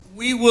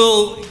We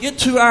will get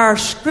to our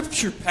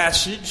scripture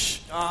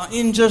passage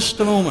in just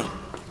a moment.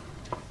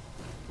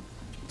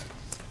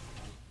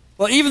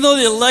 Well, even though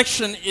the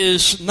election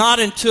is not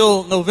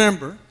until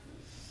November,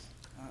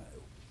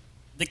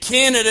 the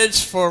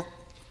candidates for,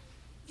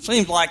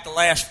 seems like the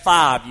last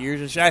 5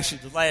 years, it's actually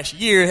the last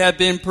year, have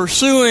been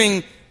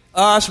pursuing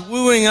us,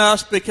 wooing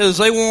us, because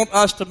they want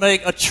us to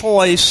make a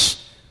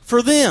choice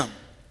for them.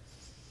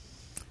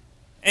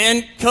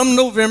 And come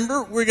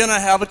November, we're going to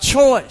have a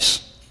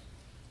choice.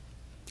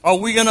 Are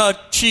we going to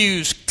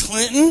choose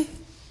Clinton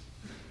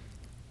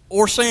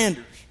or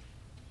Sanders?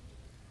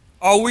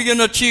 Are we going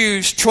to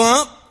choose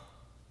Trump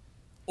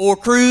or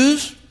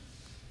Cruz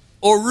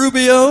or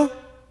Rubio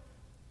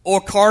or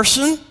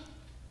Carson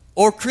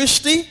or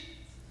Christie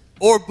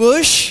or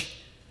Bush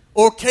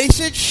or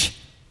Kasich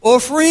or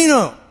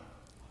Farino?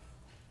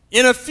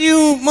 In a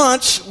few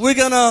months, we're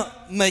going to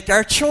make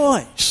our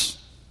choice.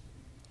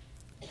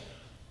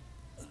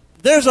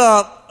 There's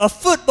a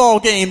football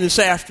game this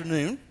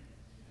afternoon.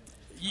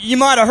 You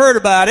might have heard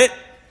about it.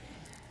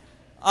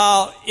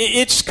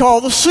 It's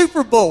called the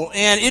Super Bowl,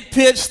 and it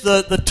pits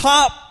the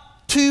top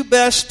two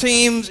best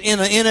teams in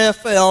the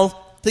NFL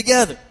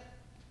together.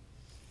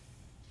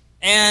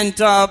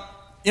 And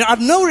I've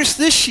noticed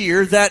this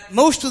year that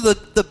most of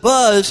the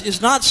buzz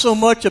is not so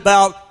much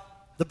about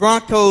the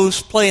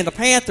Broncos playing the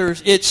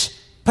Panthers. It's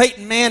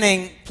Peyton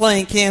Manning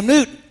playing Cam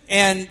Newton.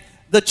 And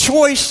the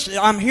choice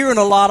I'm hearing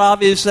a lot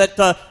of is that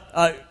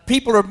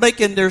people are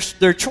making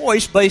their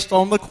choice based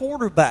on the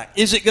quarterback.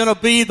 Is it going to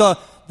be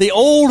the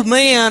old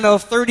man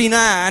of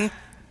 39,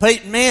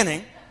 Peyton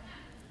Manning,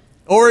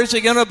 or is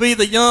it going to be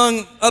the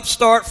young,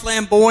 upstart,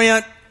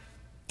 flamboyant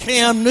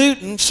Cam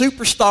Newton,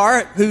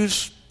 superstar,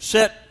 who's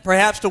set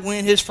perhaps to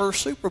win his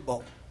first Super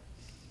Bowl?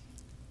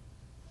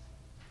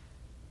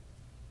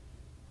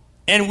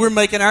 And we're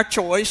making our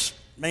choice,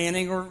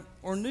 Manning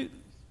or Newton.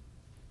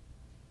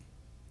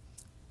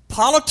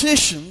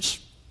 Politicians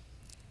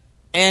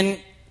and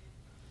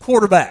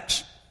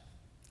quarterbacks.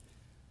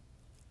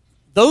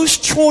 Those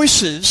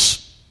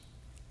choices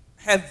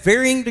have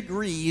varying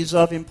degrees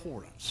of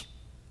importance.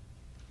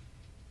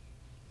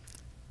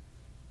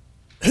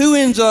 Who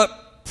ends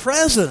up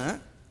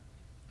president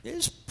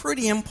is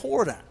pretty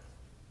important.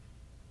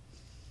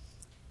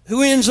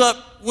 Who ends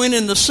up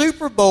winning the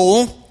Super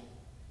Bowl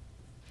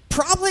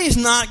probably is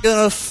not going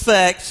to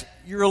affect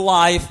your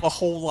life a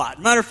whole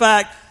lot. Matter of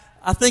fact,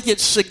 I think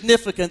it's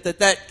significant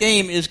that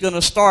game is going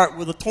to start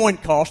with a coin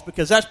toss,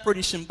 because that's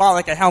pretty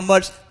symbolic of how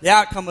much the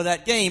outcome of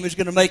that game is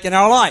going to make in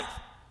our life.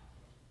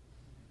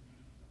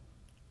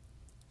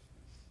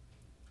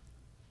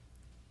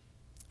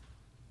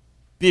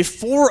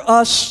 Before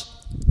us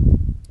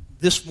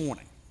this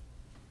morning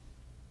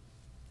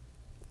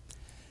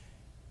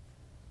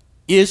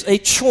is a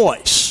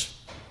choice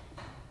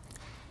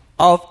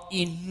of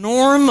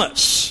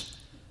enormous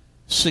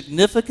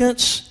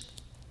significance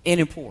and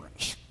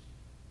importance.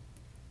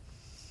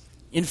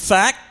 In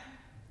fact,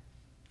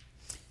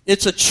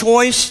 it's a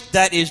choice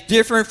that is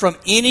different from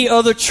any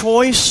other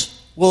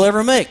choice we'll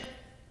ever make.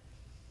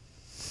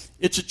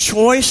 It's a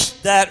choice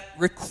that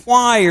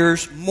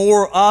requires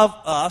more of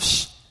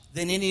us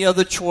than any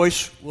other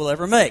choice we'll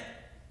ever make.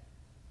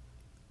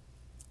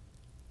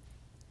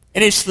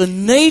 And it's the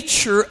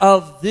nature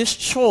of this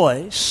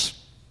choice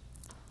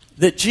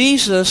that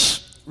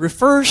Jesus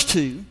refers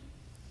to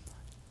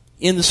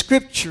in the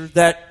scripture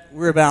that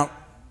we're about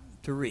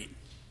to read.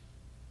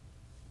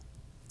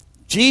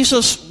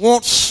 Jesus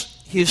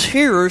wants his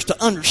hearers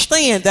to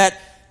understand that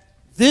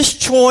this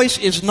choice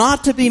is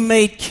not to be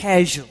made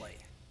casually.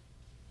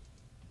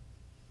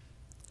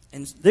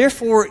 And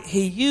therefore,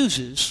 he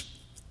uses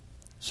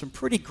some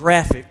pretty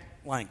graphic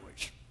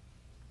language.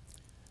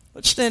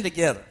 Let's stand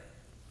together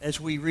as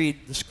we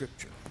read the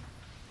scripture.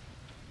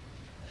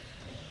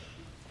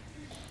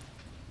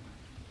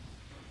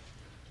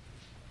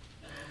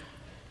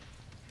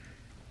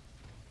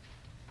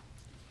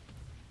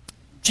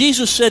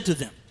 Jesus said to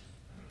them,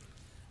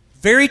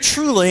 "Very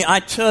truly I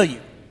tell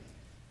you,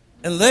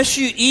 unless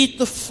you eat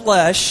the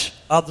flesh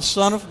of the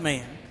Son of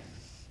Man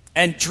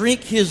and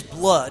drink his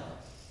blood,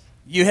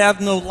 you have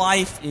no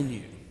life in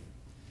you.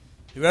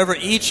 Whoever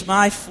eats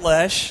my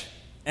flesh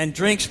and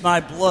drinks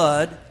my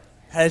blood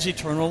has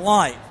eternal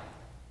life,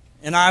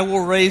 and I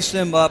will raise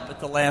them up at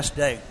the last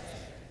day."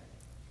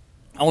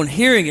 On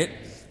hearing it,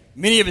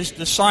 many of his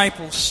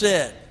disciples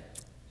said,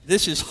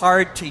 "This is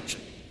hard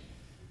teaching.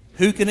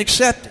 Who can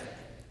accept it?"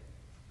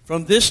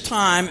 From this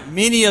time,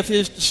 many of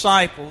his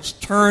disciples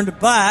turned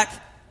back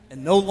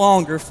and no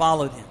longer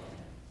followed him.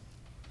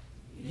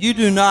 "You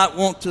do not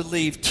want to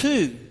leave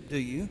too, do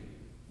you?"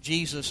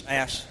 Jesus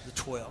asked the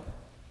 12.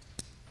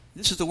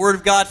 This is the word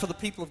of God for the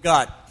people of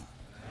God.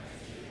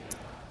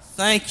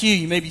 Thank you.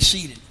 You may be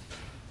seated.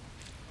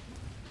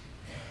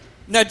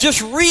 Now, just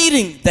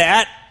reading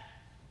that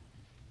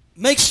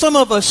makes some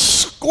of us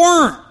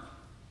squirm.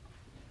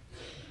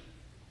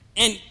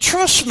 And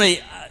trust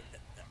me,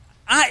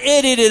 I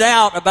edited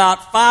out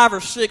about 5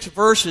 or 6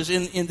 verses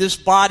in this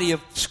body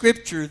of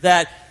Scripture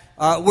that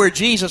where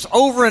Jesus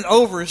over and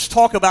over is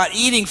talk about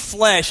eating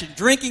flesh and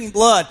drinking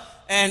blood.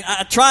 And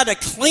I tried to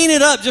clean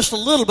it up just a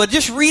little, but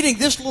just reading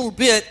this little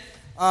bit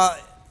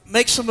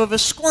makes some of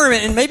us squirm,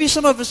 and maybe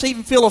some of us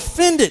even feel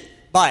offended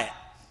by it.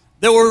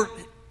 There were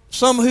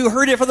some who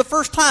heard it for the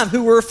first time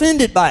who were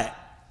offended by it.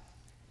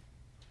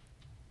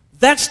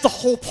 That's the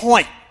whole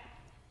point.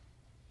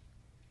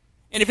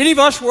 And if any of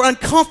us were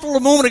uncomfortable a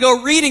moment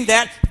ago reading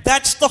that,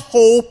 that's the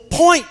whole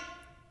point.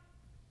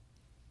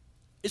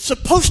 It's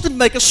supposed to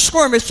make us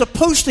squirm. It's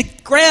supposed to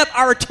grab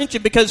our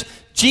attention because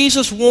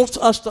Jesus wants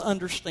us to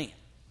understand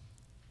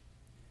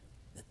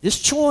that this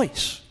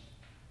choice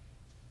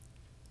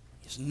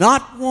is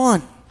not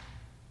one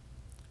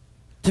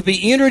to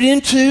be entered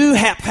into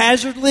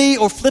haphazardly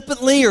or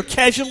flippantly or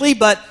casually,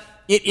 but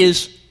it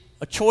is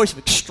a choice of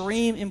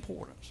extreme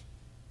importance.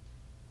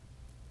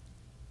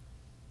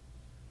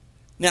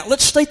 Now,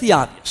 let's state the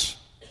obvious.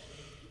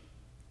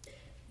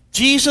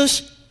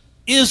 Jesus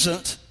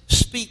isn't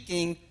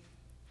speaking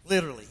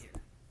literally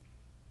here.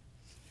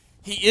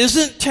 He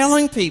isn't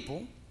telling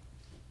people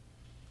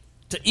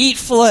to eat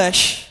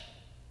flesh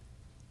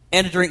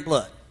and to drink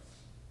blood.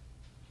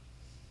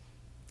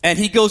 And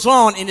he goes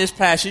on in this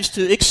passage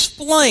to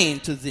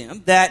explain to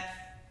them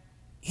that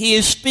he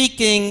is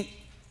speaking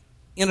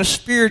in a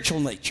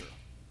spiritual nature.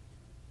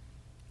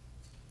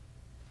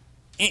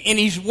 And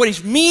what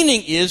he's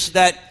meaning is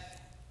that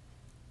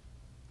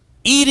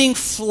eating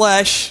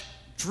flesh,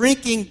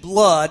 drinking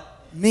blood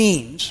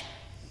means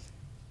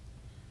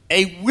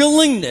a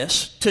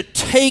willingness to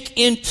take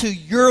into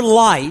your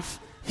life,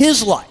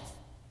 his life,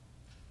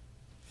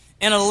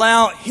 and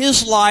allow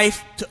his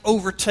life to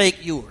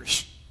overtake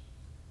yours.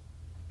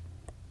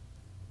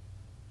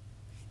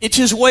 It's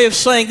his way of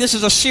saying this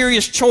is a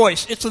serious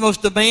choice. It's the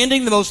most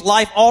demanding, the most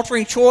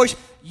life-altering choice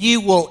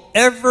you will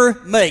ever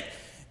make.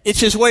 It's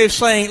his way of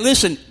saying,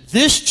 listen,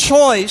 this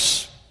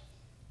choice,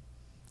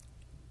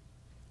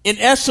 in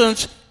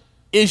essence,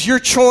 is your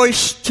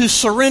choice to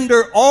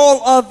surrender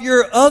all of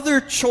your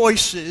other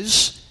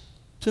choices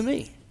to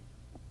me.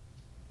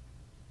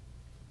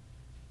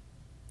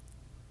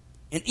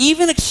 And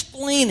even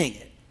explaining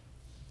it,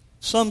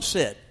 some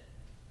said,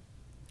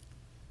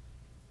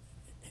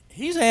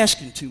 he's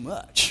asking too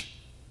much.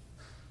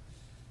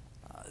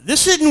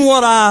 This isn't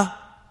what I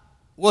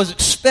was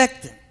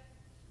expecting.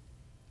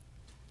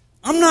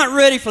 I'm not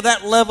ready for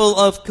that level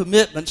of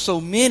commitment,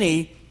 so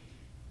many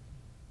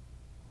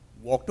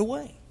walked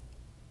away.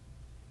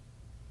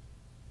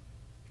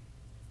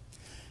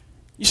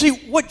 You see,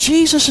 what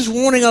Jesus is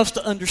wanting us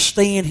to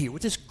understand here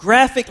with this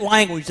graphic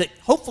language that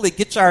hopefully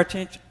gets our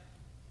attention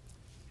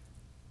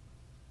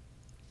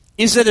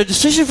is that a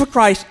decision for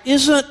Christ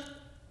isn't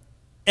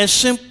as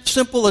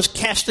simple as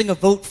casting a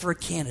vote for a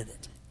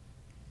candidate.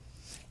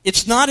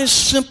 It's not as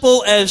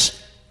simple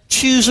as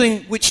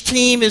choosing which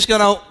team is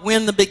going to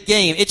win the big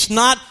game. It's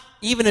not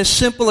even as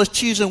simple as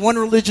choosing one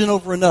religion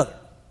over another.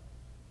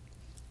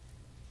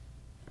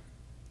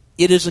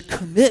 It is a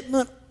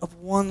commitment of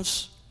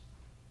one's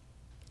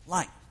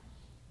life.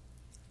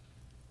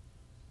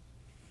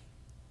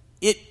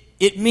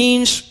 It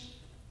means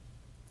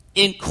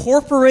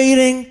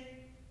incorporating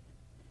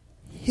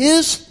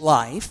his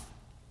life,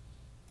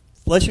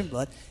 flesh and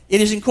blood.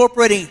 It is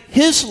incorporating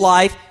his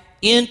life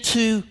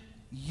into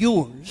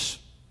yours,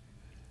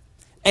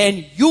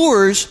 and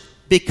yours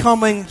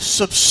becoming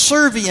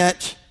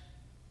subservient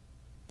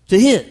to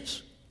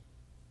his.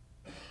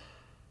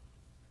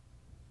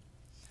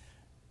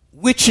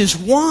 Which is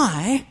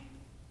why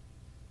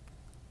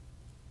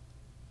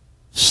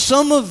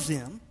some of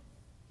them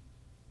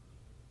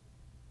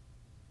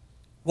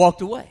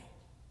walked away.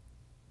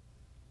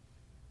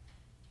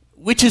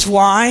 Which is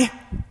why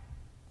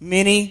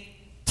many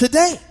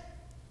today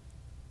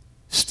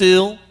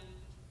still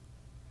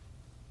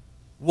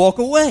walk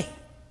away.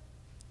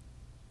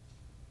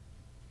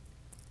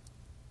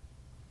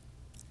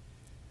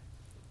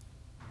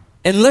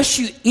 Unless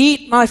you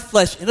eat my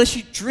flesh, unless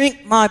you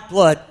drink my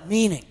blood,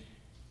 meaning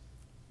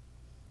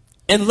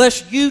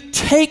unless you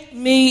take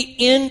me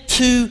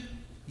into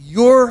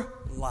your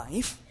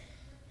life,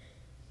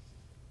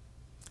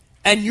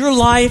 and your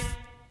life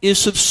is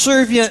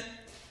subservient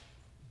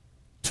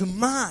to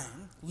mine,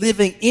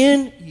 living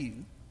in you,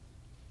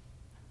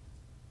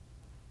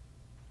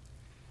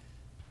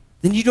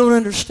 then you don't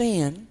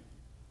understand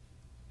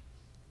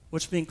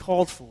what's being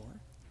called for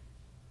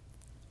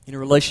in a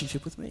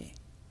relationship with me.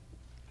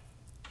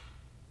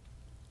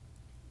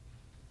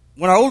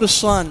 When our oldest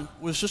son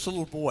was just a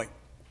little boy,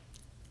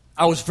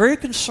 I was very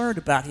concerned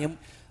about him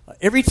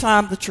every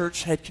time the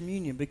church had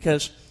communion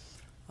because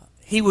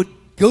he would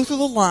go through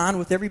the line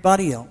with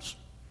everybody else,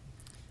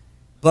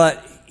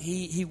 but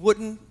he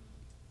wouldn't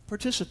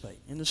participate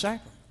in the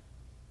sacrament.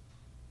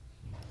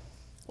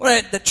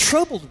 Well, that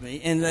troubled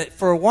me, and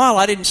for a while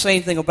I didn't say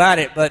anything about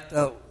it,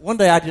 but one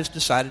day I just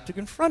decided to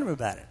confront him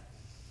about it.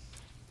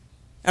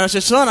 And I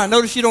said, son, I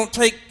noticed you don't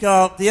take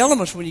the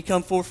elements when you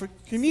come forward for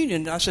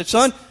communion. I said,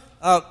 son,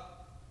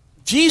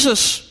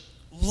 Jesus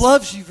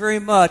loves you very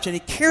much, and he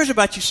cares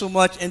about you so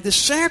much, and this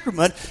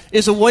sacrament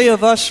is a way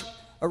of us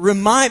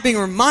being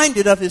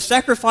reminded of his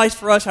sacrifice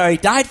for us, how he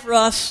died for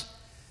us.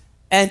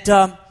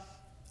 And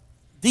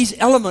these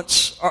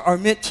elements are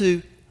meant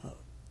to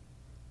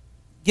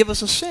give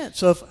us a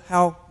sense of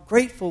how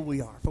grateful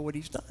we are for what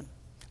he's done.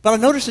 But I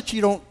notice that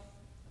you don't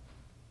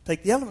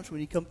take the elements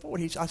when you come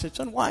forward. I said,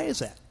 son, why is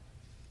that?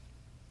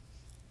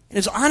 And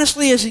as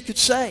honestly as he could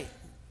say,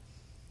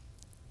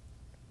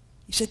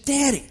 he said,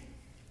 Daddy,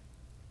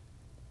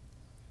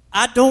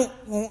 I don't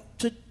want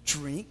to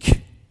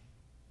drink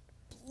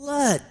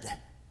blood.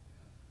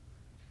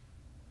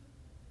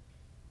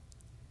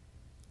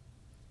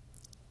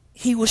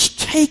 He was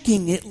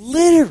taking it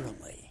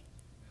literally.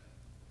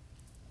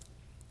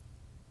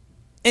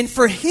 And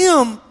for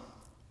him,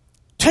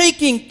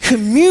 taking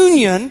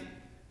communion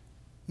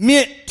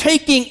meant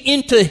taking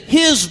into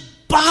his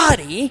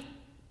body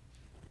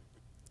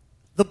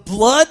the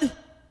blood,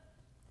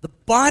 the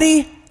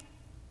body,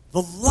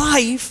 the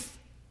life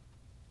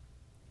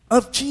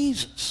of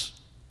Jesus.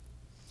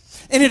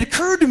 And it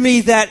occurred to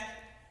me that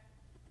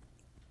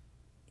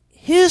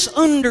his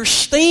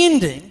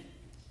understanding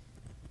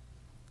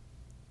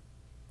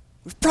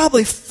was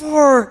probably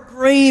far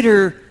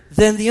greater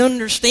than the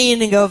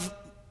understanding of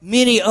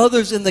many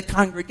others in the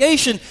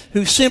congregation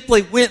who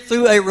simply went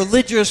through a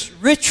religious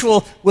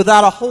ritual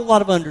without a whole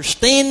lot of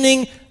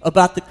understanding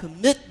about the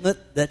commitment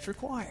that's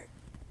required.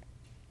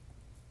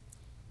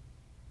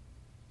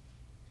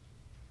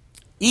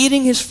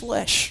 Eating his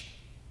flesh,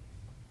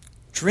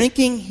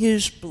 drinking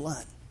his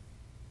blood,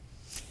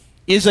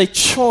 is a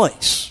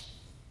choice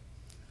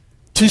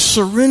to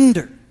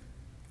surrender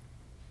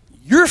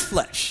your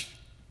flesh,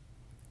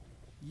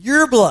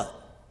 your blood,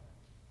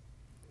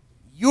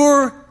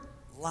 your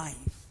life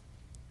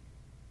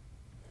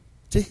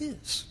to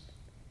his.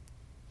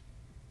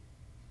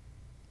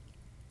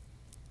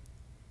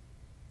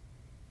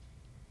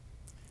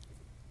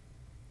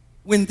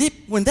 When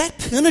that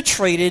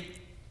penetrated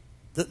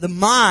the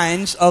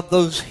minds of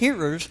those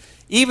hearers,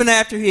 even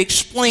after he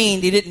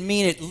explained, he didn't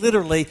mean it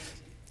literally,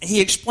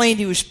 he explained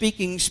he was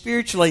speaking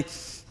spiritually,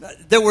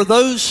 there were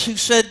those who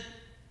said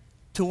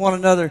to one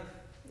another,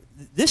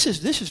 this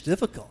is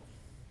difficult.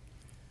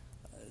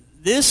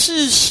 This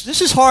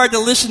is hard to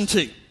listen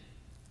to.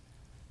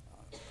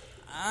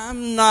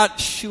 I'm not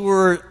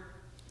sure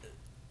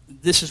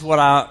this is what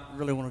I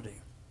really want to do.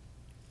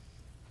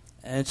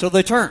 And so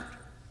they turned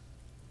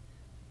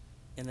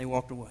and they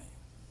walked away.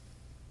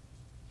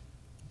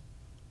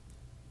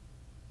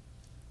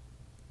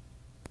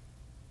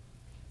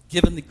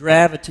 Given the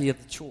gravity of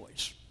the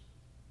choice,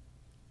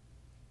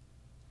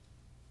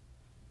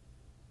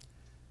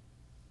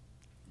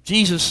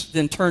 Jesus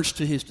then turns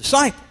to his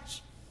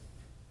disciples,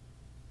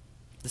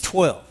 the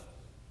 12,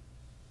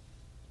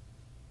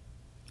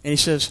 and he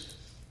says,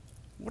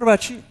 what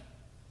about you?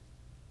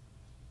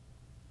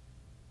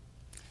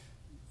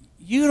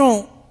 You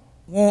don't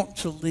want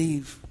to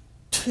leave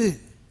too,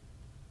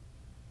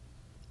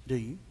 do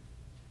you?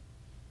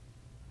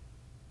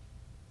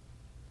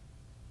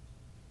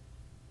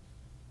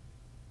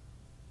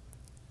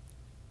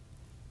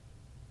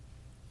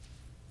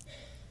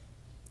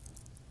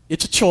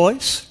 It's a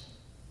choice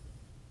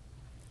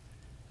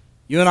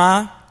you and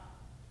I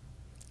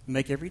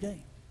make every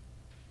day.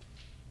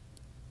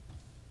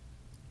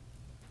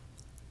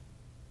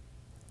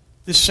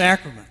 This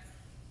sacrament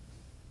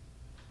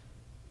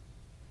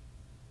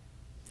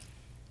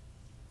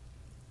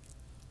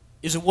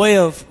is a way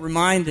of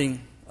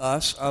reminding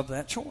us of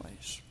that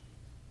choice.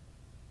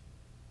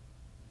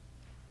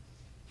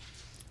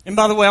 And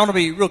by the way, I want to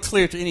be real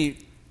clear to any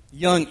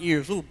young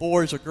ears, little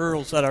boys or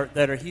girls that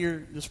are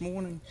here this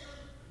morning.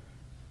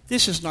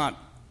 This is not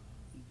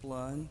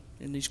blood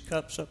in these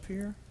cups up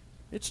here.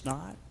 It's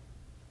not.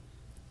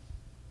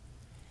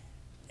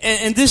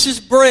 And this is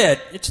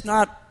bread. It's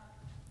not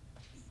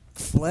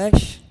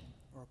flesh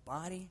or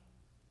body.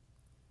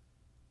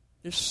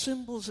 There's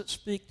symbols that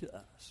speak to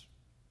us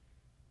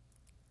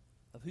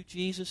of who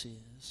Jesus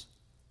is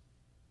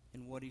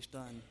and what he's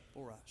done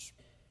for us.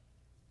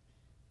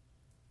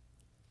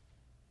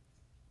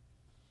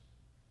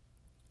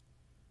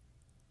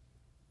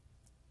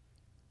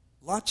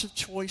 Lots of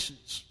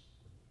choices.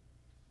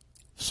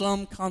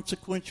 Some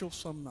consequential,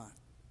 some not.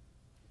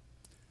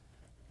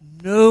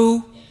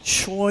 No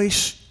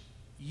choice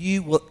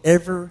you will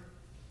ever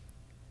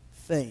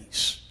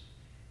face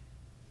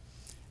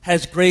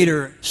has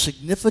greater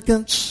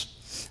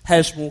significance,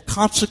 has more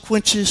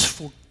consequences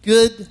for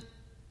good,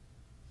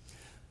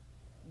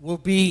 will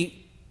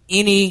be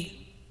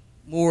any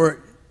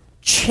more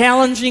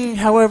challenging,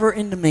 however,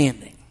 and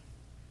demanding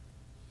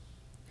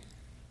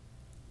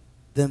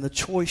than the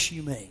choice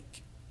you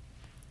make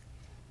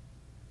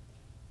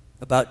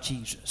about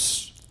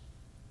Jesus.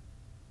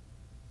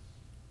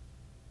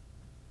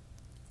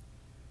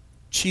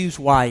 Choose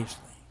wisely.